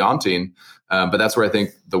it can be daunting. But that's where I think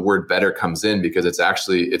the word better comes in, because it's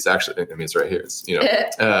actually, it's right here. It's,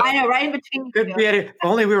 I know, right in between. If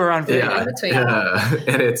only we were on video. And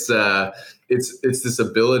it's this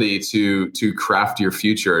ability to craft your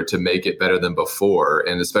future to make it better than before.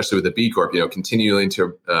 And especially with the B Corp, continuing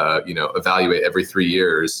to, evaluate every 3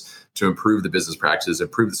 years to improve the business practices,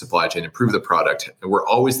 improve the supply chain, improve the product. And we're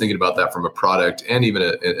always thinking about that from a product and even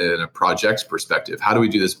in a project perspective. How do we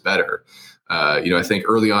do this better? I think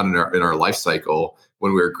early on in our life cycle,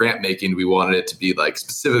 when we were grant making, we wanted it to be like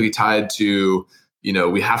specifically tied to,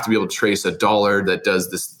 we have to be able to trace a dollar that does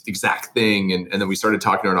this exact thing. And then we started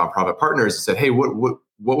talking to our nonprofit partners and said, hey, what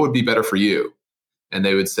would be better for you? And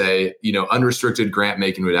they would say, unrestricted grant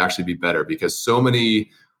making would actually be better, because so many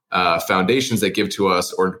foundations that give to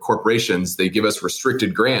us, or corporations, they give us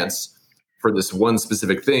restricted grants for this one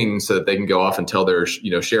specific thing so that they can go off and tell their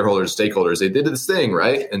shareholders, stakeholders, they did this thing,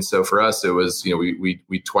 right? And so for us, it was, we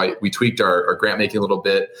tweaked our grant making a little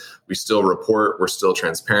bit. We still report, we're still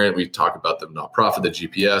transparent. We talk about the nonprofit, the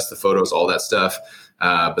GPS, the photos, all that stuff.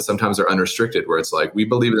 But sometimes they're unrestricted, where it's like, we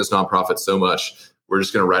believe in this nonprofit so much, we're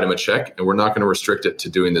just going to write them a check, and we're not going to restrict it to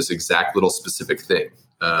doing this exact little specific thing.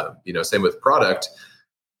 Same with product.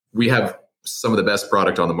 We have some of the best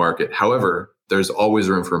product on the market. However, there's always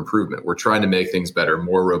room for improvement. We're trying to make things better,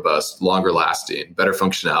 more robust, longer lasting, better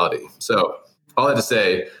functionality. So all that to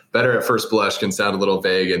say, better at first blush can sound a little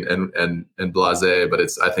vague and blasé, but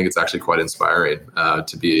I think it's actually quite inspiring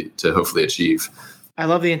to hopefully achieve. I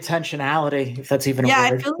love the intentionality, if that's even a word.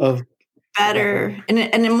 I feel like better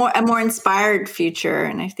and a more inspired future.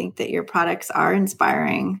 And I think that your products are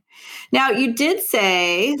inspiring. Now, you did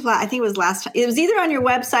say, I think it was last time, it was either on your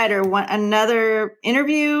website or another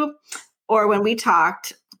interview, or when we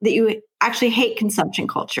talked, that you actually hate consumption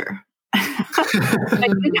culture.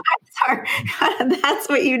 Like, you guys that's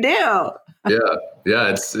what you do.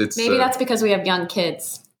 Yeah. It's maybe that's because we have young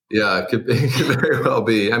kids. Yeah, it could very well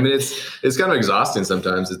be. I mean, it's kind of exhausting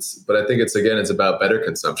sometimes. But I think it's about better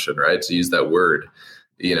consumption, right? To use that word,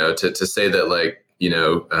 to say that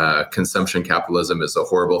consumption capitalism is a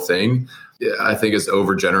horrible thing, I think is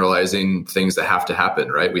overgeneralizing things that have to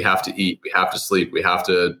happen, right? We have to eat, we have to sleep, we have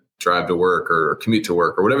to drive to work or commute to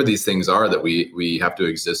work, or whatever these things are that we have to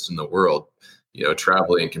exist in the world,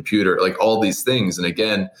 traveling, computer, like all these things. And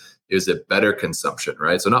again, is it better consumption,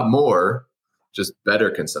 right? So not more, just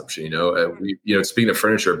better consumption. Speaking of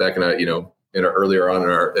furniture, Beck and I, earlier on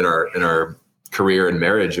in our career and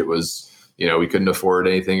marriage, it was, we couldn't afford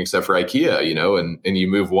anything except for IKEA, and you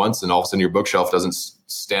move once and all of a sudden your bookshelf doesn't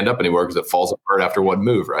stand up anymore because it falls apart after one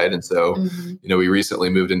move. Right. And so, we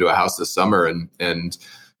recently moved into a house this summer and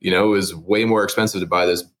it was way more expensive to buy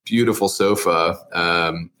this beautiful sofa.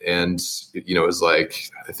 It was like,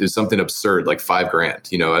 there's something absurd, like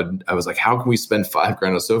 $5,000, I was like, how can we spend $5,000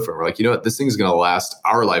 on a sofa? And we're like, what, this thing is going to last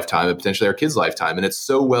our lifetime and potentially our kids' lifetime. And it's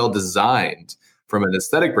so well designed from an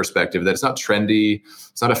aesthetic perspective that it's not trendy.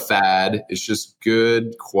 It's not a fad. It's just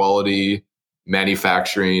good quality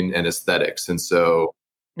manufacturing and aesthetics. And so,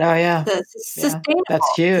 sustainable.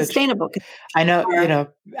 That's huge. Sustainable. I know,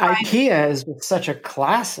 IKEA is such a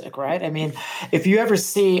classic, right? I mean, if you ever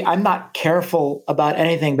see, I'm not careful about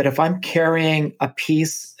anything, but if I'm carrying a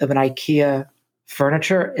piece of an IKEA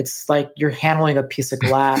furniture, it's like you're handling a piece of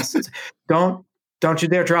glass. Don't you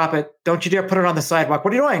dare drop it. Don't you dare put it on the sidewalk.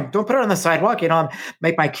 What are you doing? Don't put it on the sidewalk.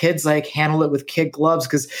 Make my kids handle it with kid gloves,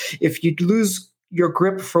 because if you lose your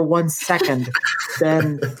grip for 1 second,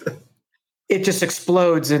 then it just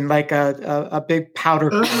explodes in like a big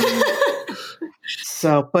powder.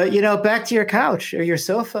 So, but back to your couch or your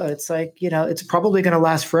sofa, it's like, it's probably going to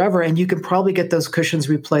last forever, and you can probably get those cushions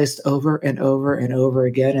replaced over and over and over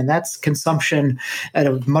again. And that's consumption at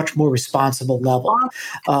a much more responsible level.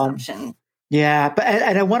 And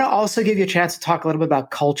I want to also give you a chance to talk a little bit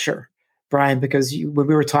about culture, Bryan, because when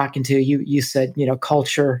we were talking to you, you said,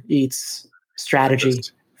 culture eats strategy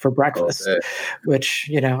for breakfast, which,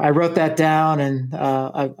 I wrote that down, and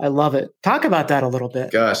I love it. Talk about that a little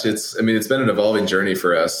bit. Gosh, it's been an evolving journey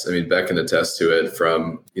for us. Beck can attest to it.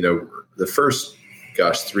 From, the first,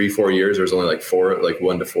 3-4 years, there was only like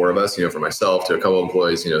 1 to 4 of us, from myself to a couple of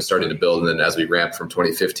employees, starting to build. And then as we ramped from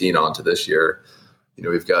 2015 on to this year,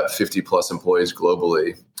 we've got 50 plus employees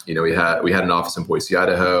globally. We had an office in Boise,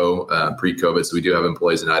 Idaho, pre-COVID. So we do have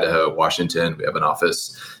employees in Idaho, Washington. We have an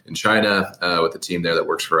office in China with a team there that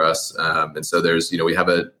works for us. And so there's, we have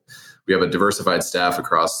a diversified staff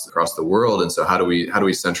across the world. And so how do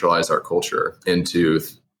we centralize our culture into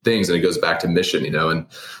things? And it goes back to mission, and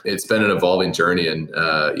it's been an evolving journey. And,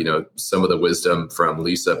 some of the wisdom from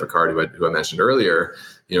Lisa Picard, who I mentioned earlier,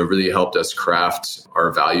 really helped us craft our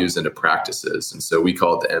values into practices. And so we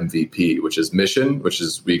call it the MVP, which is mission, which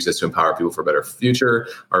is we exist to empower people for a better future.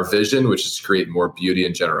 Our vision, which is to create more beauty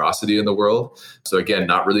and generosity in the world. So again,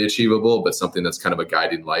 not really achievable, but something that's kind of a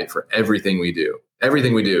guiding light for everything we do.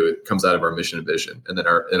 Everything we do, it comes out of our mission and vision. And then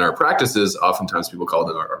in our practices, oftentimes people call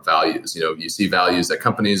them our values. You see values at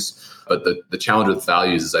companies, but the challenge with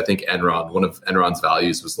values is, I think one of Enron's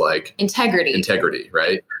values was like integrity,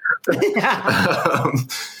 right?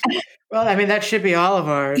 Well, I mean, that should be all of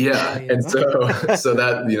our. Yeah. And so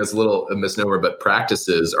that, it's a misnomer, but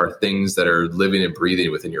practices are things that are living and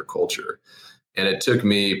breathing within your culture. And it took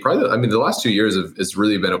me probably, the last 2 years has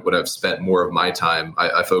really been what I've spent more of my time.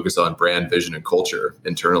 I focus on brand, vision, and culture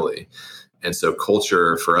internally. And so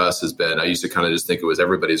culture for us has been, I used to kind of just think it was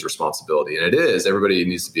everybody's responsibility. And it is, everybody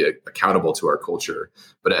needs to be accountable to our culture,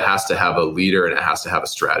 but it has to have a leader and it has to have a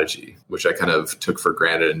strategy, which I kind of took for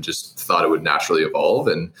granted and just thought it would naturally evolve.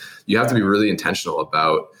 And you have to be really intentional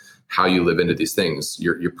about how you live into these things,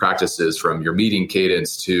 your practices, from your meeting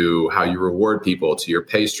cadence to how you reward people, to your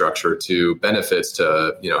pay structure, to benefits,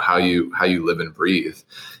 to how you live and breathe.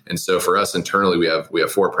 And so for us internally, we have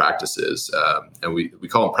 4 practices, and we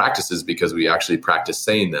call them practices because we actually practice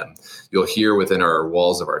saying them. You'll hear within our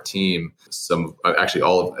walls of our team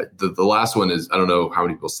all of the last one is, I don't know how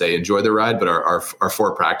many people say enjoy the ride, but our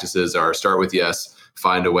 4 practices are start with yes,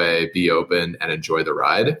 find a way, be open, and enjoy the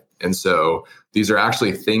ride. And so these are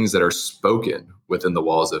actually things that are spoken within the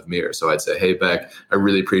walls of MIIR. So I'd say, hey, Beck, I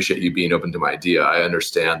really appreciate you being open to my idea. I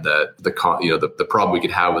understand that the problem we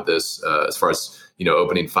could have with this as far as,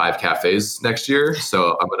 opening 5 cafes next year.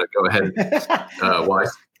 So I'm going to go ahead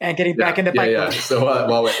and getting back into bike. Yeah. So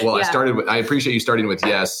I appreciate you starting with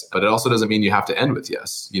yes, but it also doesn't mean you have to end with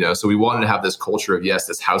yes. So we wanted to have this culture of yes,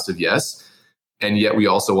 this house of yes. And yet we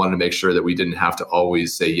also wanted to make sure that we didn't have to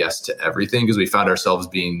always say yes to everything, because we found ourselves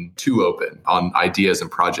being too open on ideas and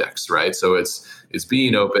projects, right? So it's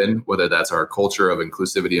being open, whether that's our culture of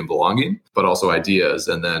inclusivity and belonging, but also ideas.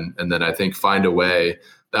 And then I think find a way.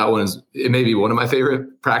 That one it may be one of my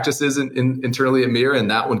favorite practices internally at MIIR. And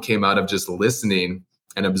that one came out of just listening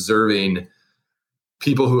and observing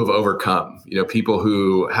people who have overcome, people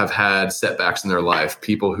who have had setbacks in their life,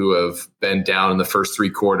 people who have been down in the first 3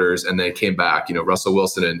 quarters and they came back, Russell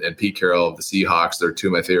Wilson and Pete Carroll of the Seahawks, they're 2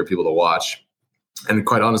 of my favorite people to watch and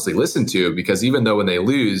quite honestly listen to, because even though when they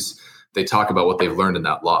lose, they talk about what they've learned in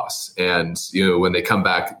that loss. And, when they come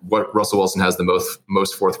back, what Russell Wilson has the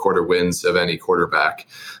most fourth quarter wins of any quarterback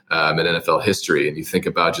in NFL history. And you think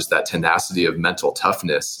about just that tenacity of mental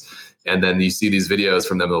toughness. And then you see these videos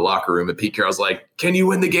from them in the locker room, and Pete Carroll's like, "Can you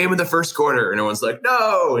win the game in the first quarter?" And everyone's like,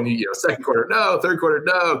 "No." And second quarter, no. Third quarter,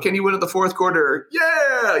 no. "Can you win in the fourth quarter?"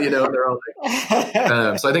 Yeah. And they're all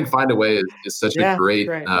like, so I think find a way is such a great,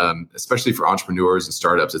 especially for entrepreneurs and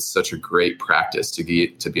startups, it's such a great practice to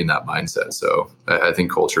be in that mindset. So I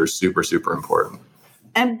think culture is super, super important.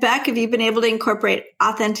 And Beck, have you been able to incorporate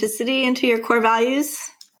authenticity into your core values?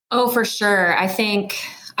 Oh, for sure. I think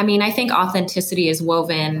authenticity is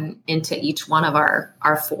woven into each one of our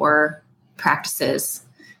 4 practices.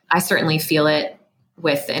 I certainly feel it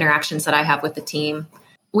with the interactions that I have with the team.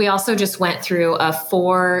 We also just went through a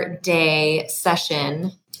 4-day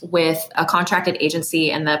session with a contracted agency,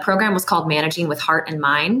 and the program was called Managing with Heart and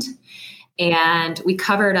Mind. And we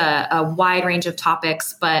covered a wide range of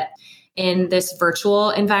topics, but in this virtual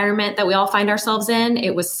environment that we all find ourselves in,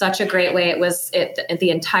 it was such a great way. The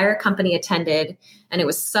entire company attended, and it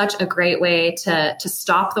was such a great way to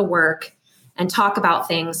stop the work and talk about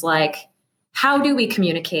things like, how do we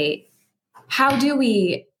communicate? How do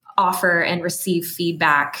we offer and receive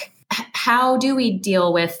feedback? How do we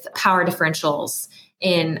deal with power differentials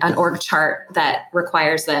in an org chart that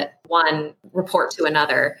requires that one report to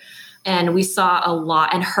another? And we saw a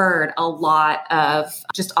lot and heard a lot of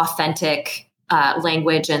just authentic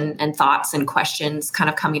language and thoughts and questions kind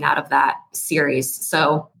of coming out of that series.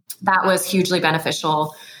 So that was hugely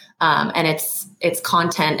beneficial. And it's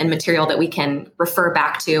content and material that we can refer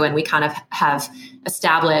back to. And we kind of have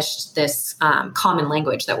established this common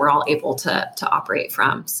language that we're all able to operate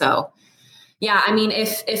from. So yeah,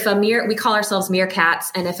 if a MIIR, we call ourselves meerkats,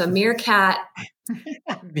 and if a meerkat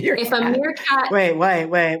Wait.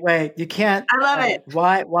 You can't. I love it.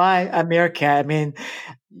 Why a meerkat?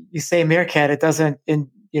 You say meerkat, it doesn't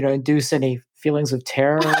induce any feelings of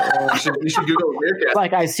terror. Or we should Google meerkat.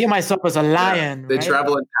 Like, I see myself as a lion. They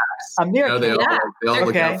travel in packs. A meerkat. They all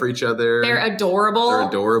look out for each other. They're adorable.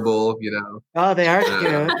 Oh, they are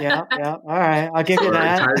cute. Yeah. All right, I'll give you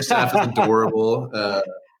that. Our entire staff is adorable. They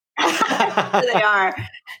are.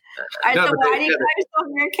 Why do you call yourself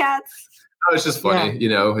meerkats? Oh, it's just funny.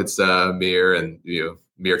 It's MIIR, and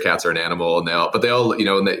meerkats are an animal, and they all,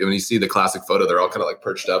 when you see the classic photo, they're all kind of like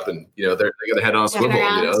perched up, and they got their head on a swivel.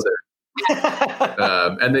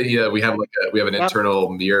 And then we have an internal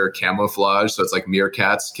MIIR camouflage, so it's like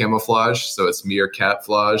meerkats camouflage, so it's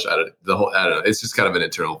meerkatflage. I don't know. It's just kind of an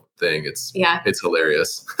internal thing. It's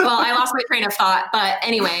hilarious. Well, I lost my train of thought, but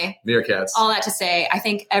anyway, meerkats. All that to say, I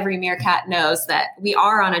think every meerkat knows that we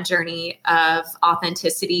are on a journey of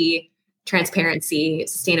authenticity, transparency,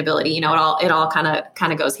 sustainability. It all kind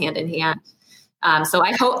of goes hand in hand. So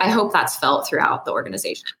I hope that's felt throughout the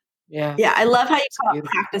organization. Yeah. I love how you call it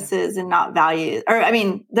practices and not values. Or I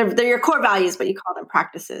mean, they're your core values, but you call them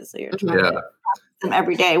practices. So you're trying to practice them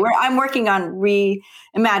every day. Where I'm working on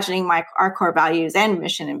reimagining our core values and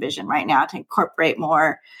mission and vision right now to incorporate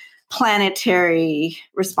more planetary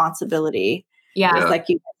responsibility. Yeah, just like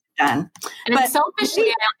you've done. And selfishly,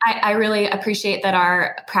 I really appreciate that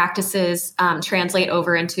our practices translate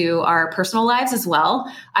over into our personal lives as well.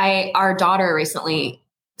 Our daughter recently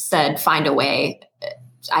said, "Find a way."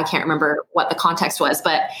 I can't remember what the context was,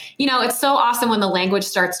 but it's so awesome when the language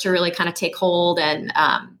starts to really kind of take hold and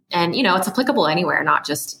it's applicable anywhere, not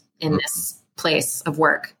just in this place of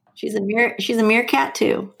work. She's a MIIR cat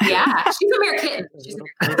too. Yeah, she's a MIIR kitten.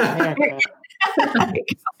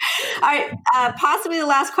 All right, possibly the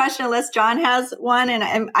last question, unless John has one,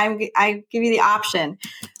 and I give you the option.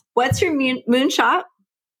 What's your moonshot,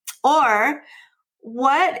 or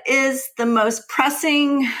what is the most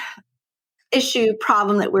pressing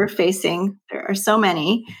problem that we're facing? There are so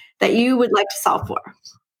many that you would like to solve for.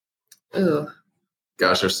 Ooh,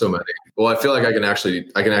 gosh, there's so many. Well, I feel like I can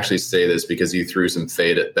actually say this because you threw some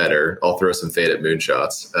fade at better. I'll throw some fade at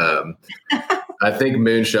moonshots. I think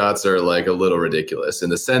moonshots are like a little ridiculous in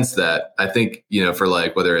the sense that I think, for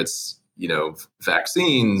like, whether it's,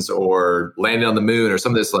 vaccines or landing on the moon or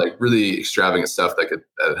some of this like really extravagant stuff that could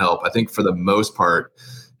help. I think for the most part,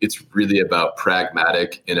 it's really about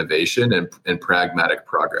pragmatic innovation and pragmatic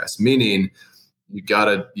progress, meaning you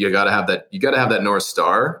gotta have that North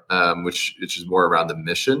Star, which is more around the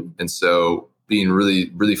mission. And so being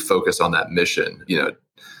really, really focused on that mission,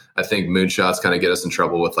 I think moonshots kind of get us in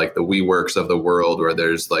trouble with like the WeWorks of the world, where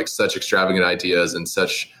there's like such extravagant ideas and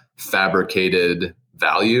such fabricated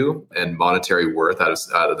value and monetary worth out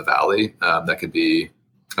of the valley that could be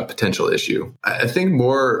a potential issue. I think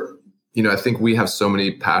more. I think we have so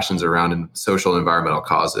many passions around social and environmental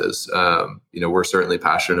causes. We're certainly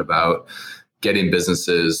passionate about getting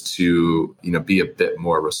businesses to, be a bit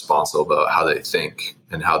more responsible about how they think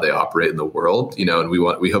and how they operate in the world. And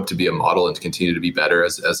we hope to be a model and to continue to be better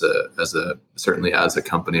as a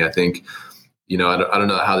company. I think, I don't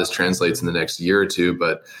know how this translates in the next year or two,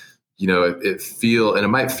 but it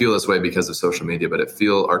might feel this way because of social media, but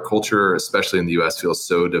our culture, especially in the US, feels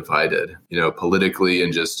so divided, politically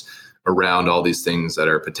and just around all these things that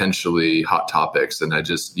are potentially hot topics. And I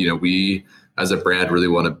just, we as a brand really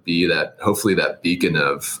want to be hopefully that beacon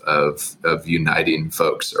of uniting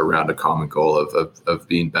folks around a common goal of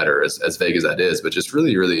being better, as vague as that is, but just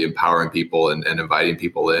really, really empowering people and inviting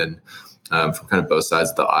people in from kind of both sides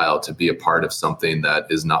of the aisle to be a part of something that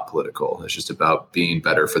is not political. It's just about being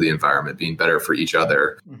better for the environment, being better for each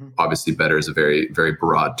other. Mm-hmm. Obviously, better is a very, very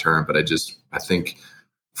broad term, but I think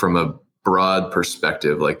from a broad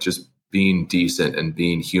perspective, like just being decent and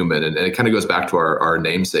being human. And it kind of goes back to our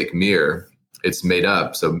namesake, MIIR. It's made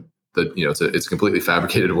up. So it's a completely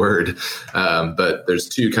fabricated word. But there's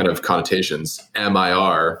two kind of connotations.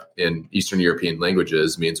 MIIR in Eastern European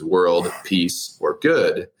languages means world, peace, or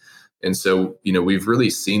good. And so, we've really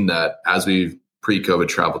seen that as we've pre-COVID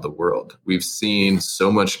traveled the world. We've seen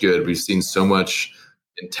so much good. We've seen so much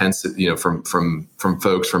intensity, from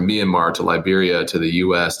folks from Myanmar to Liberia to the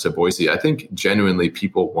US to Boise. I think genuinely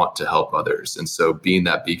people want to help others. And so being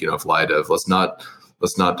that beacon of light of let's not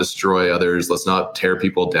destroy others. Let's not tear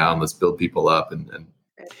people down. Let's build people up.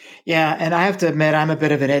 Yeah. And I have to admit, I'm a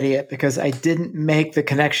bit of an idiot because I didn't make the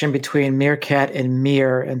connection between meerkat and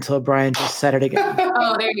MIIR until Bryan just said it again.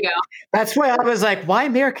 Oh, there you go. That's why I was like, why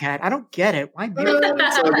meerkat? I don't get it. Why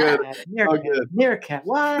meerkat? So good. Meerkat.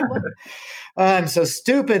 Why? I'm so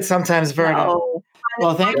stupid sometimes, Verna. No.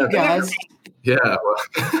 Well, thank you guys. Yeah.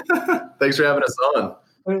 Well, thanks for having us on.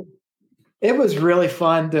 It was really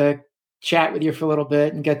fun to chat with you for a little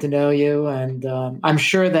bit and get to know you. And I'm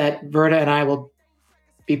sure that Verna and I will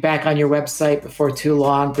be back on your website before too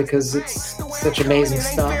long because it's such amazing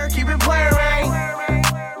stuff.